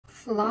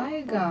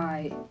Fly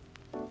Guy.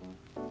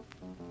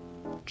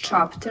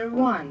 Chapter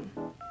 1.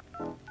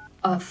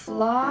 A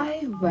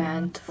fly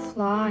went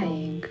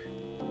flying.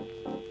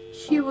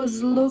 He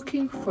was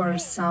looking for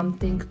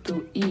something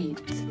to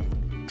eat,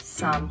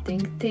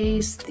 something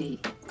tasty,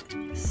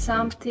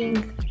 something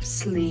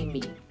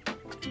slimy.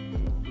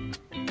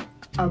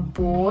 A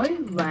boy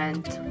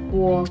went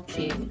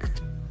walking.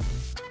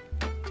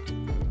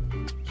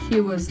 He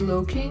was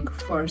looking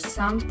for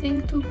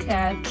something to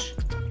catch,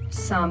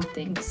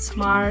 something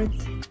smart,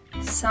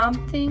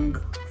 something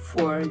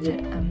for the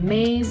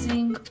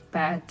amazing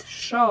pet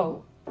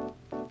show.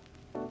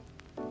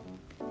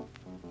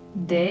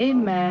 They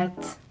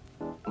met.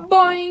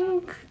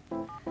 Boing!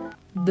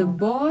 The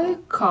boy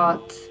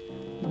caught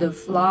the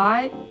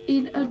fly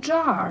in a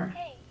jar.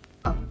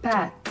 A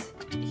pet,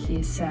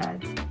 he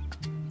said.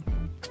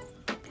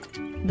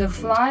 The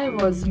fly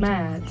was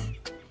mad.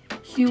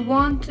 He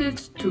wanted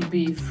to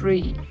be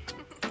free.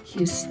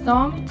 He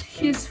stomped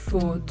his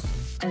foot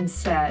and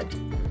said,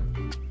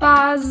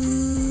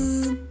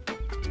 "Buzz!"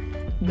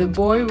 The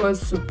boy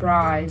was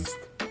surprised.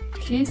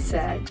 He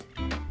said,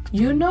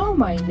 "You know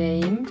my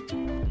name.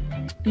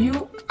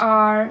 You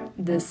are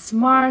the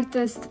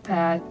smartest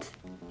pet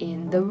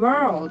in the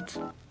world."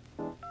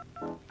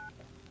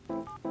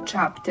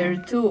 Chapter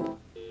 2.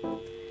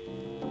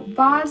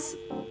 Buzz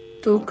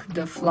took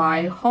the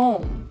fly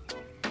home.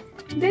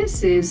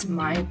 "This is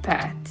my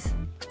pet,"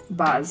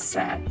 Buzz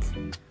said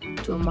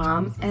to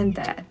Mom and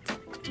Dad.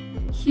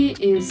 "He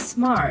is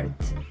smart.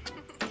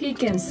 He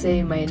can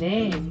say my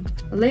name.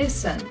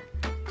 Listen,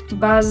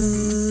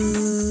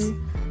 Buzz."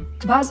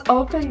 Buzz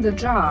opened the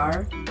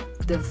jar.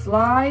 The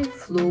fly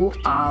flew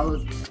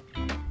out.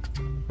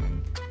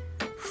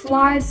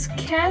 "Flies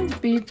can't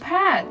be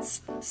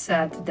pets,"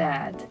 said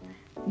Dad.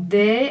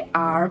 "They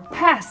are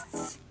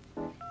pests."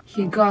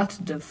 He got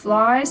the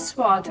fly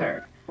swatter.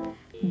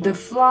 The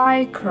fly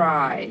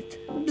cried,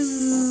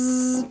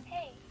 "Bzzz!"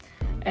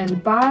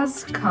 and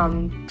Buzz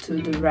came to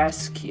the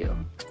rescue.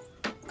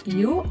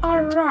 "You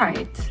are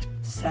right,"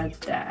 said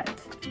Dad.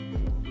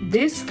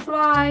 "This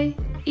fly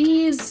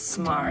is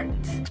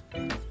smart."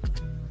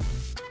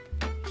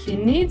 "He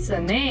needs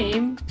a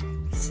name,"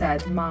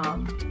 said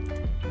Mom.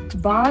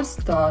 Buzz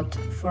thought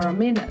for a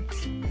minute.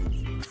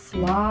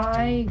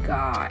 "Fly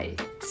Guy,"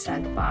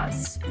 said Buzz.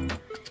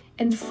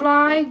 And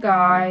Fly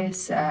Guy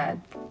said,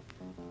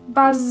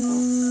 "Buzz."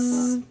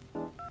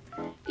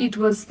 It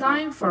was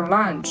time for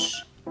lunch.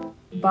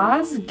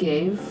 Buzz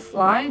gave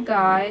Fly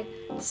Guy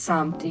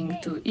something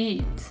to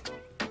eat.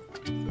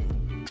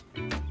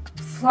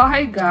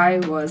 Fly Guy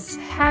was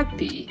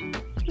happy.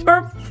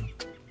 Burp.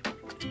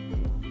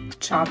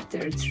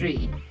 Chapter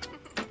 3.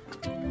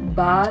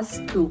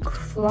 Buzz took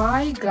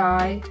Fly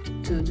Guy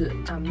to the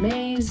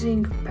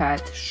amazing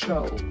pet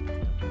show.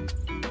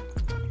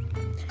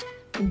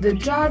 The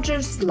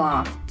judges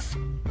laughed.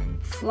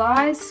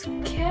 "Flies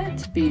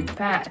can't be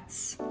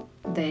pets,"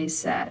 they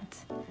said.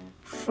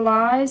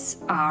 "Flies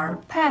are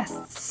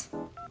pests."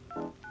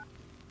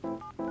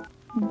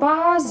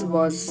 Buzz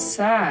was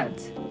sad.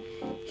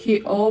 He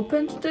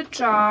opened the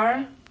jar.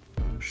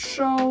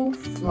 "Show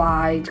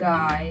Fly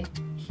Guy,"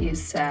 he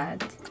said.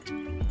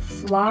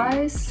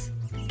 "Flies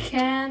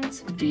can't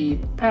be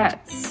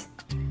pets."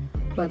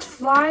 But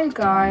Fly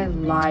Guy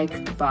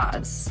liked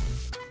Buzz.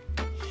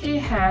 He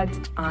had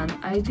an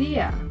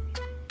idea.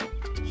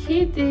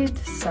 He did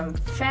some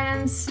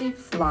fancy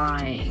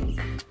flying.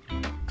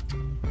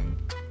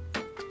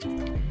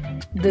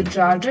 The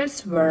judges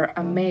were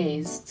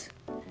amazed.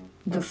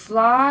 "The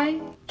fly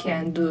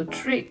can do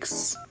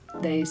tricks,"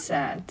 they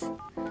said.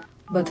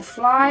 "But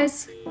flies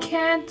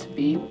can't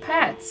be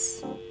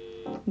pets."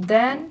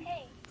 Then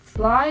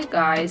Fly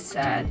Guy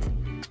said,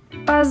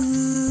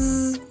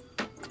 "Buzz!"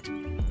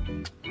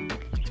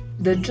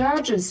 The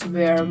judges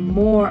were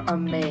more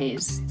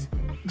amazed.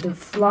 The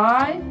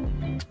fly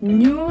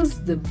knew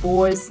the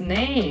boy's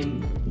name,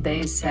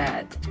 they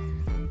said.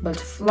 But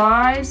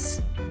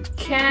flies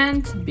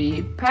can't be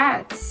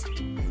pets.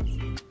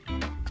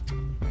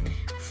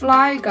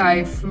 Fly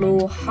Guy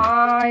flew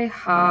high,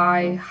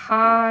 high,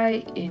 high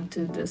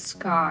into the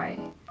sky.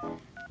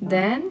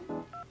 Then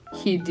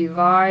he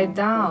dived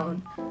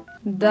down,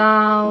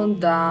 down,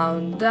 down,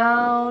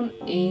 down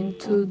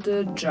into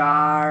the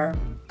jar.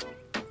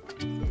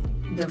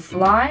 "The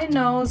fly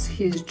knows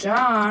his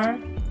jar,"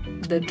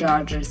 the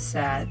judges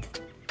said.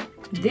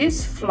 "This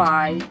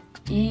fly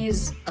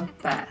is a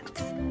pet."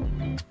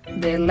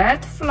 They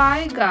let Fly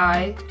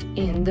Guy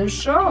in the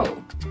show.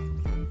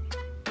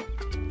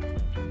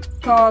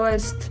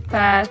 Tallest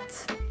pet,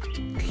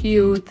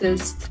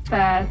 cutest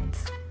pet,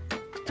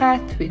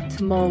 pet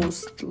with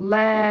most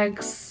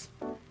legs,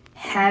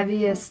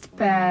 heaviest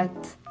pet,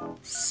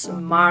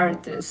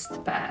 smartest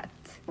pet.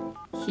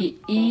 He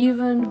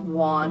even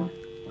won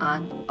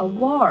an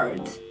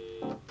award.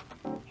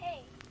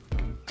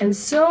 And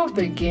so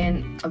began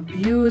a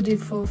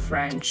beautiful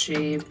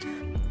friendship.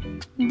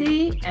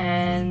 The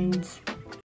end.